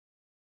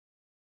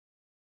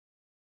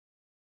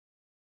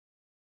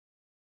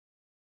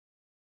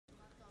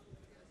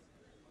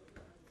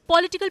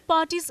political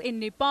parties in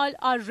Nepal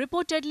are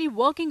reportedly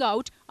working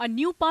out a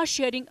new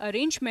power-sharing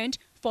arrangement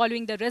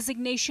following the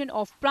resignation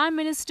of Prime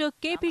Minister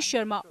K.P.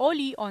 Sharma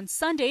Oli on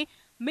Sunday,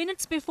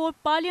 minutes before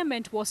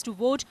Parliament was to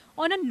vote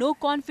on a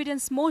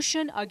no-confidence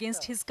motion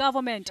against his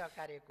government.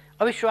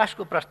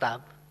 अविश्वासको प्रस्ताव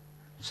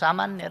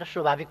सामान्य र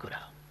स्वाभाविक कुरा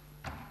हो।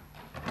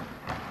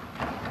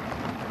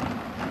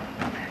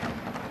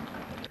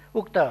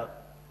 उक्त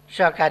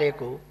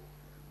सहकार्यको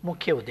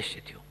मुख्य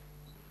उद्देश्य थियो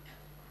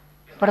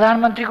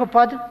प्रधानमन्त्रीको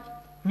पद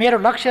मेरो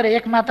लक्ष्य र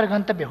एकमात्र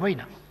गन्तव्य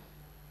होइन।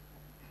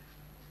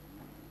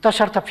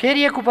 तसर्थ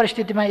फेरिएको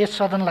परिस्थितिमा यस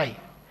सदनलाई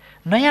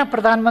नयाँ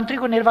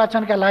प्रधानमन्त्रीको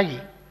निर्वाचनका लागि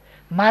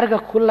मार्ग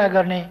खुल्ला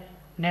गर्ने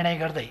निर्णय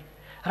गर्दै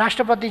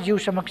राष्ट्रपतिज्यू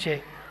समक्ष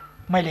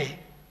मैले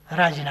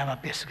राजीनामा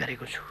पेश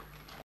गरेको छु।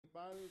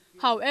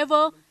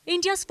 However,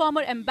 India's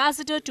former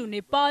ambassador to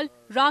Nepal,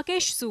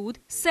 Rakesh Sood,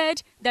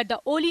 said that the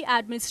Oli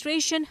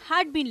administration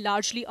had been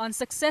largely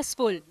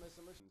unsuccessful,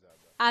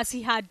 as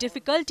he had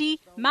difficulty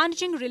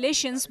managing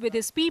relations with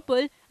his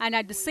people and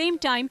at the same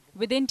time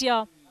with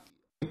India.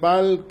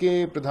 Nepal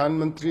के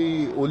प्रधानमंत्री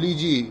ओली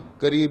जी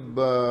करीब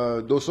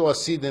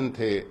 280 दिन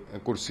थे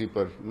कुर्सी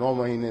पर, 9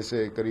 महीने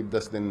से करीब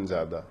 10 दिन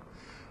ज्यादा,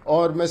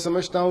 और मैं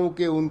समझता हूं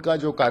कि उनका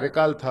जो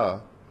कार्यकाल था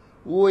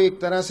वो एक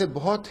तरह से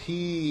बहुत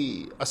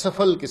ही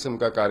असफल किस्म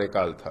का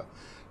कार्यकाल था,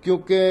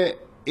 क्योंकि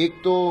एक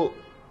तो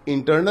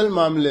इंटरनल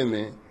मामले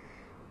में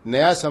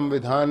नया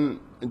संविधान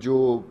जो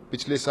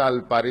पिछले साल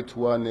पारित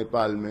हुआ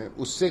नेपाल में,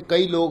 उससे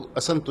कई लोग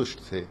असंतुष्ट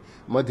थे।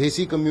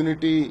 मधेसी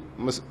कम्युनिटी,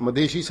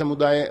 मधेसी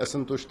समुदाय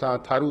असंतुष्ट था,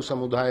 थारू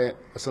समुदाय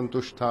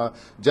असंतुष्ट था,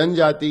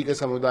 जनजाति का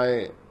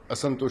समुदाय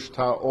असंतुष्ट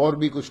था, और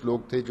भी कुछ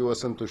लोग थे जो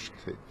असंतुष्ट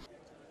थे।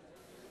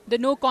 The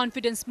no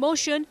confidence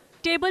motion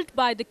tabled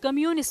by the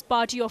Communist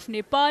Party of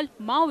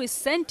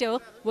Nepal-Maoist Centre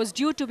was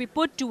due to be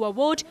put to a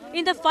vote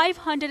in the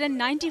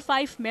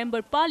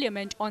 595-member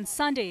parliament on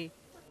Sunday.